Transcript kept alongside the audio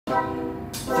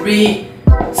3,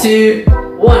 2,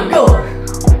 1, go!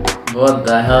 What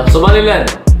the hell? Somaliland!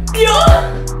 Yo!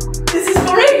 This is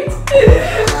great!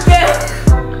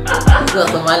 Yeah! It's not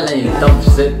Somaliland, you dumb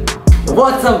shit.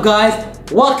 What's up, guys?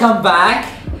 Welcome back.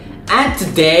 And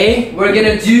today we're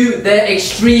gonna do the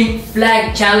extreme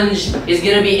flag challenge. It's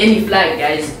gonna be any flag,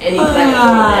 guys. Any flag. You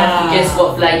have to guess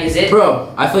what flag is it.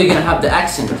 Bro, I thought you were gonna have the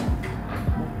accent.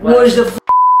 What is the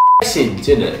accent,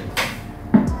 innit?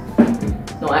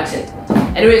 No accent.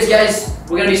 Anyways, guys,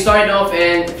 we're gonna be starting off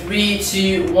in 3,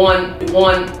 2, 1,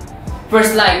 1.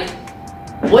 First flag.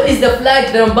 What is the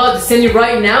flag that I'm about to send you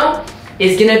right now?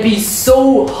 It's gonna be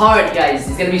so hard, guys.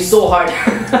 It's gonna be so hard.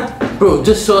 Bro,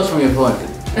 just show us from your phone.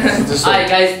 Alright,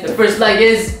 guys, the first flag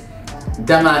is.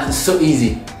 Dumbass, it's so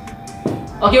easy.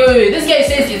 Okay, wait. This guy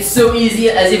says it's so easy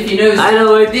as if he knows. I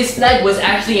know it. This flag was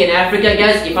actually in Africa,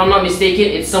 guys. If I'm not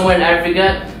mistaken, it's somewhere in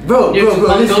Africa. Bro,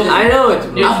 listen, I know it.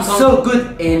 I'm so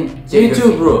good in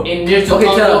YouTube, bro. Near to okay,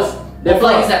 Congo. tell us. What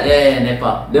flag is that? Yeah,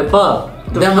 Nepal. Nepal.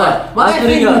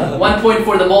 Africa. 1 point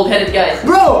for the bald-headed guy.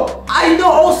 Bro, I know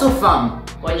also, fam.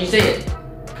 Why did you say it?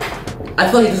 I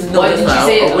thought he doesn't know. Why didn't you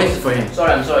say it? I'll wait for him.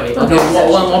 Sorry, I'm sorry. Okay,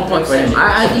 one point for him.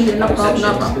 I think no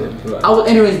problem. I will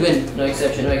anyways win. No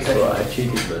exception, no exception. Bro, I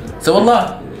cheated, man. So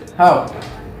Allah, how?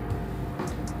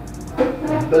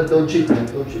 But don't cheat, man.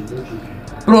 Don't cheat.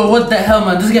 Bro, what the hell,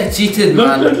 man? This guy cheated,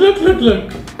 man.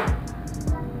 Look.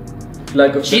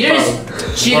 Like a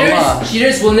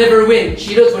Cheaters will never win.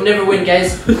 Cheaters will never win,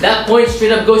 guys. That point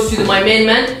straight up goes to my main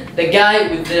man, the guy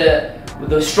with the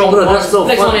strong bro, that's so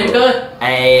flex fun, on him,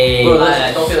 Hey, bro,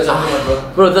 don't feel so much, bro.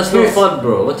 Bro, that's no fun,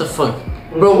 bro. What the fuck?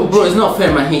 Bro, it's not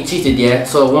fair, man. He cheated, yeah.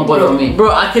 So 1 point for me.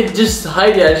 Bro, I could just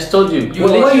hide it. I just told you.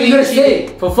 What are you gonna say?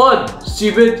 For fun,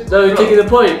 stupid. Now you're taking the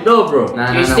point. No, bro.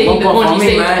 Nah, He's taking 1 the point point. for He's me,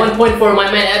 taking man. 1 point for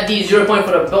my man Abdi, 0 point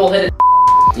for the bald-headed.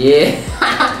 Yeah.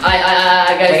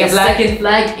 Guys, the second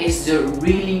flag is the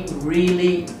really.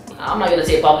 I'm not gonna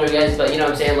say popular, guys, but you know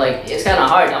what I'm saying. Like, it's kind of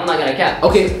hard. I'm not gonna cap.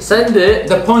 Okay, send it.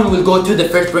 The point will go to the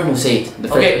first person who say it.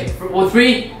 Okay,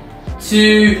 3,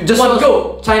 2, just 1,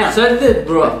 go. China. Send it,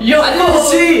 bro. Yo, I didn't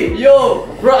see. Yo,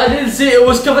 bro, I didn't see. It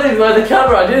was covered by the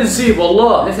camera. I didn't see.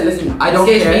 Wallah. Listen. I don't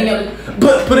this care.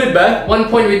 But put it back. 1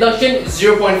 point reduction,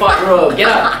 0.5. Bro, get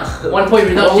up. 1 point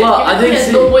reduction. Wallah, I didn't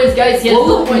see. No points, guys. He has no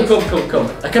Wallah, points. come.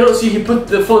 I cannot see. He put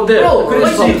the phone there. Bro,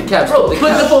 couldn't see. bro,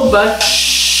 Put the phone back.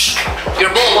 Your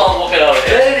ball walking out of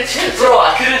here. Bro,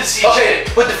 I couldn't see. Okay,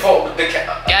 put the phone.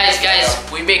 Guys,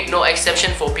 we make no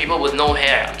exception for people with no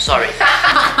hair. I'm sorry.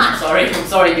 I'm sorry,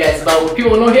 guys. But with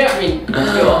people with no hair, I mean,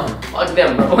 yo, fuck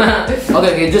them, bro.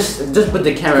 Okay, just put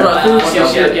the camera. Bro,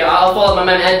 Okay. I'll follow my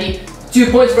man Andy.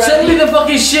 2 points for Send Andy. me the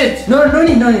fucking shit. No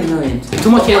need. Too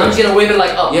much. Okay, I'm just gonna wave it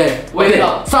like up. Yeah, wave it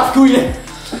up. South Korea.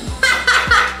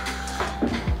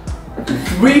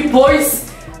 3 points.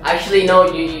 Actually, no,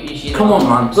 you should. Come on,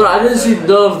 man. Bro, I didn't see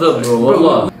none of them, bro.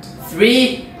 Wallah.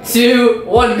 3, 2,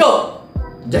 1, go.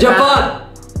 Japan.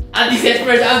 Andy said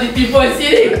first. Andy 3 points. See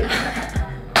him.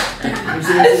 I'm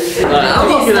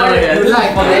fucking out of here.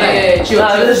 Chill.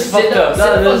 Nah, this is fucked up.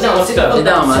 Sit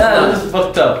down, man. This is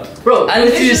fucked up. Bro, I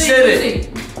literally said it.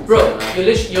 Bro,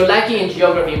 you're lacking in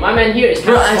geography. My man here is kind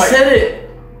Bro, of I smart. said it.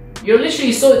 You're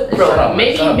literally so. Bro,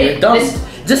 maybe You're dumb. this.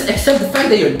 Just accept the fact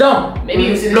that you're dumb. Maybe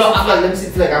Let me see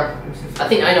flag up. I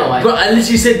think I know why. Bro, I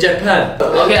literally said Japan.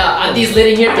 Okay, Andy's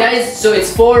leading here, guys. So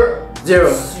it's 4-0,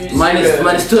 0.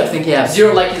 Minus 2, I think he has.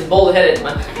 like he's bald-headed,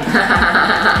 man.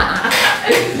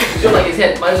 0 like his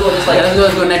head. Might as well just like.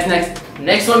 Let's go next.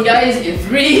 Next one, guys. In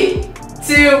 3,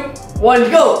 2,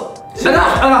 1, go.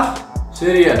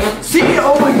 Syria. Syria.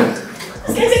 Oh my god.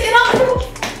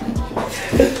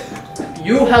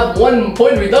 You have 1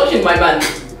 point reduction, my man.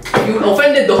 You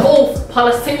offended the whole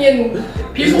Palestinian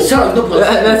people. Shut up,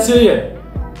 That's Syria.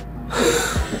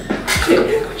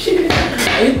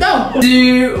 Are you dumb?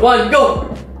 2, 1, go.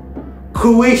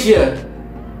 Croatia.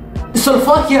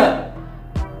 Slovakia.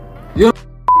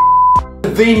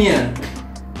 Albania.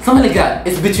 Something like that.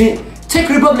 It's between Czech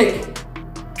Republic.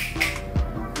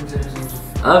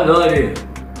 I have no idea.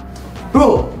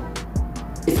 Bro,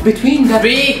 it's between that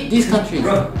 3, these countries.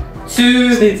 2,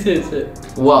 Say it.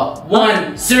 What?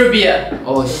 1, Serbia.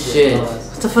 Oh shit.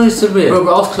 What the fuck is Serbia? Bro,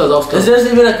 I was close. Is there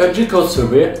even a country called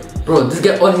Serbia? Bro, this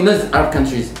guy, all he knows is Arab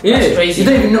countries. Yeah. That's crazy. You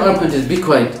don't even know Arab countries, be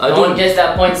quiet. No one gets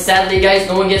that point. Sadly, guys,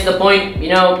 no one gets the point.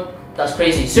 You know, that's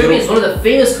crazy. Serbia is one of the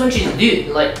famous countries, dude.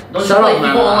 Like, don't you like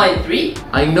people on line 3?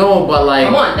 I know, but like...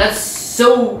 Come on, that's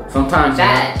so sometimes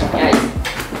bad, guys.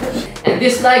 And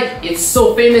this flag, it's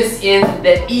so famous in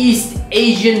the East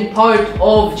Asian part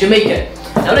of Jamaica.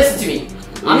 Now listen to me.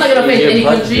 I'm not gonna offend any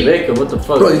country. Jamaica, what the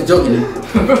fuck? Bro, he's joking.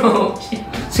 Bro.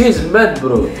 This guy's mad,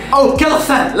 bro. Oh,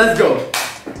 Kazakhstan, let's go.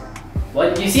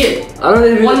 What? You see it? I don't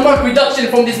even. 1 mark reduction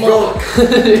from this Bro.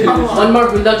 motherfucker. 1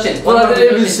 mark reduction. Bro, I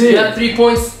didn't even see You it. have 3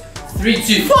 points.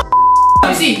 3-2.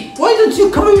 You see? Why don't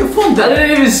you cover your phone I then?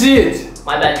 didn't even see it.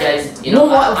 My bad, guys. You know,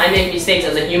 No, what? I make mistakes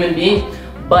as a human being,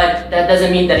 but that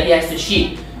doesn't mean that he has to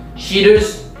cheat.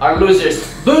 Cheaters are losers.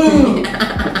 Boom!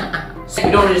 So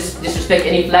we don't disrespect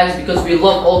any flags because we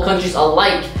love all countries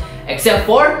alike, except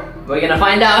for we're gonna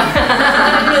find out.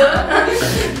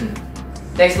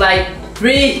 Next flag.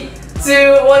 3,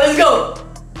 2, 1, let's go.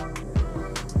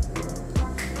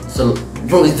 So,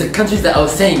 bro, it's the countries that I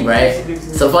was saying, right?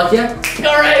 Slovakia?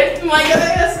 Correct. My God,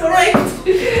 that's correct.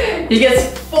 He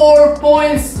gets 4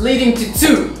 points, leading to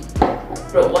 2.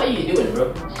 Bro, what are you doing,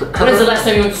 bro? When is the last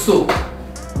time you went to school?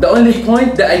 The only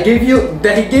point that he gave you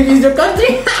is your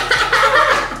country.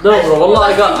 No, bro.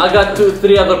 Wallah, I got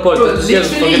 2-3 other points. Bro, This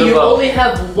guy's literally, fucking you about. only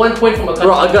have 1 point from a country.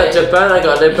 Bro, I got Japan, I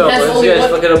got Nepal. He has This only guy's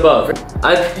one- fucking above.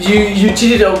 You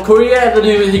cheated on Korea and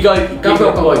then he got Come.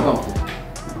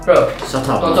 Bro, Shut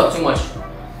up. don't talk too much.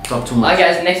 Talk too much.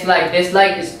 Alright guys, next flag. This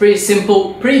flag is pretty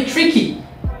simple, pretty tricky.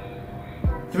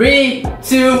 3,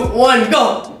 2, 1,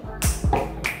 go!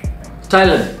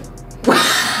 Thailand.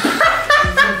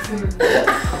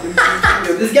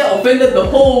 Yo, this guy offended the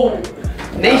whole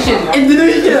nation.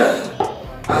 Indonesia.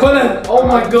 Poland. Oh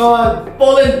my god.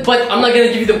 Poland, but I'm not gonna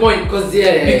give you the point because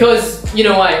you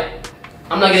know why?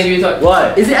 I'm not gonna give you the point.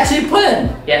 Why? Is it actually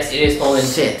Poland? Yes, it is Poland.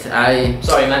 Shit,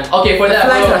 Sorry, man. Okay, for that,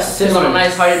 flags bro, are because similar. I'm a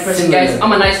nice-hearted person, Similar. guys.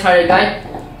 I'm a nice-hearted guy.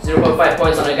 0.5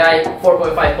 points on a guy,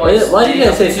 4.5 points. Why did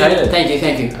I say Thailand? Thank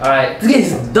you. Alright. This guy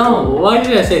is dumb. Why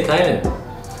did I say Thailand?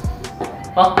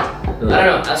 Huh? I don't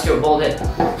know, ask your bald head.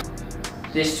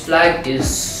 This flag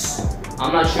is...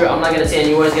 I'm not sure, I'm not gonna say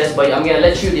any words, guys, but I'm gonna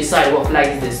let you decide what flag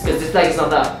is this, because this flag is not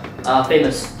that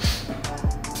famous.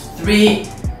 3,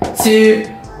 2,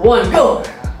 1, go!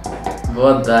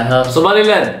 What the hell?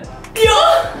 Somaliland.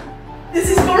 Yo! This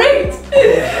is correct!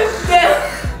 Damn!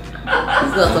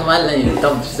 It's not Somaliland, you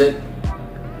dumb shit.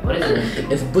 What is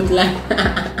it? It's Butland.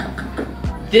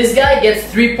 This guy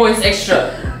gets 3 points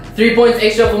extra. 3 points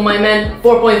extra for my man.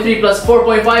 4.3 plus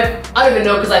 4.5. I don't even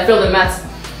know because I failed in maths.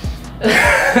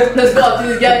 Let's go up to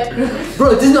this guy.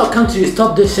 Bro, this is not a country.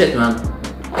 Stop this shit, man.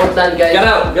 Portland, guys.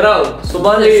 Get out.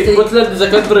 Somali, Puntland is a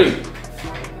country.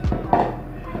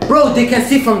 Bro, they can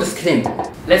see from the screen.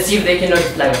 Let's see if they can know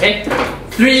the flag, okay?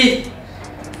 3,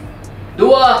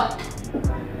 2,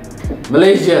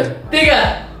 Malaysia. 3.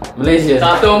 Malaysia.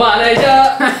 Satu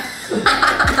Malaysia.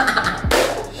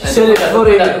 Shut it,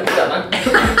 sorry. Put that, man.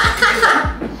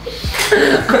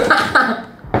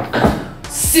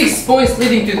 6 points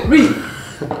leading to 3.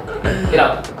 Get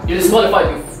out. You're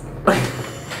disqualified.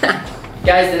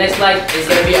 Guys, the next flag is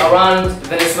gonna be around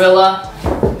Venezuela.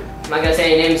 I'm not gonna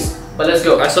say any names, but let's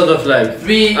go. I saw the flag.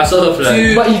 3, I saw the flag.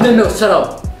 2, But you don't know. Shut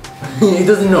up. He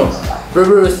doesn't know.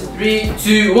 Bro, 3,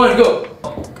 2, 1, go.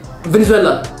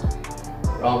 Venezuela.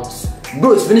 Wrong.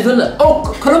 Bro, it's Venezuela. Oh,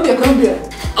 Colombia.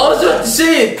 I was about to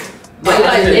say it. My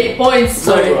guys, 8 points.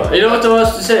 Sorry, bro. You know what I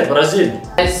was to say? Brazil.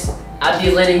 Guys, Abdi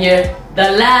is landing here.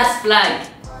 The last flag.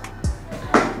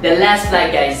 The last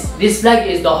flag, guys. This flag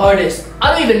is the hardest.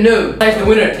 I don't even know. Decides the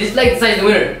winner. This flag decides the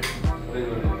winner.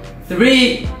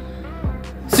 3,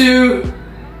 2,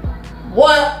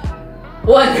 1.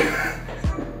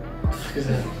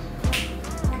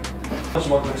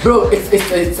 Bro,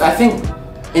 it's I think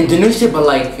Indonesia, but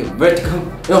like vertical,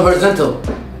 no, horizontal.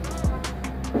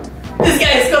 This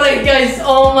guy is correct, guys.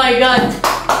 Oh my god.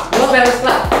 This flag is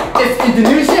flat. It's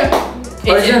Indonesia.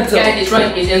 Horizontal. Guys, it's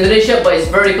right. It's Indonesia, but it's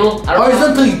vertical. I don't know.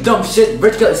 Horizontal, you dumb shit.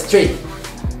 Vertical is straight.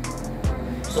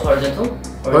 So horizontal?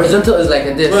 Horizontal is like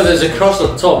a this. Bro, there's a cross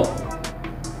on top.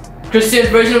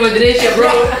 Christian version of Indonesia, bro.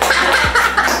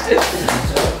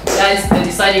 Guys, the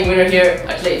deciding winner here,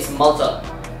 actually it's Malta,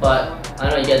 but I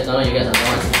know you guys are the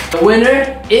ones. The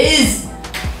winner is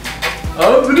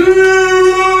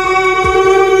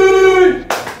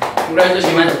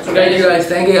congratulations, man. Congratulations.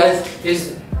 Thank you guys.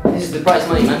 This is the prize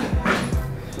money, man.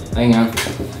 Hang on.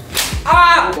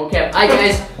 Okay, hi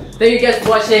guys. Thank you guys for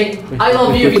watching. I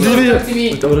love you. If you don't talk to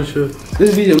me.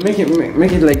 This video, make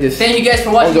it like this. Thank you guys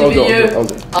for watching the video.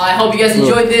 I hope you guys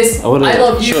enjoyed this. I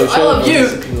love you. I love you.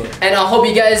 And I hope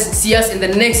you guys see us in the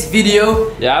next video.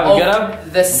 Yeah, of get up.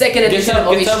 The second edition up,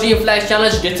 of get up. Extreme Flag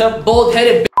Challenge. Get up. Bald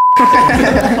headed.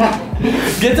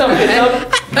 Get up.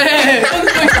 Hey, don't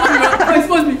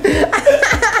expose me.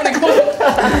 Don't expose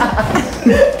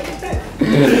me.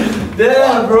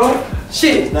 Damn, bro.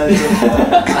 Shit. Nice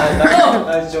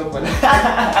joke, man.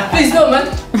 Please don't, man.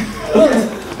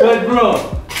 Good, bro.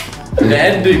 The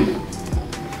ending.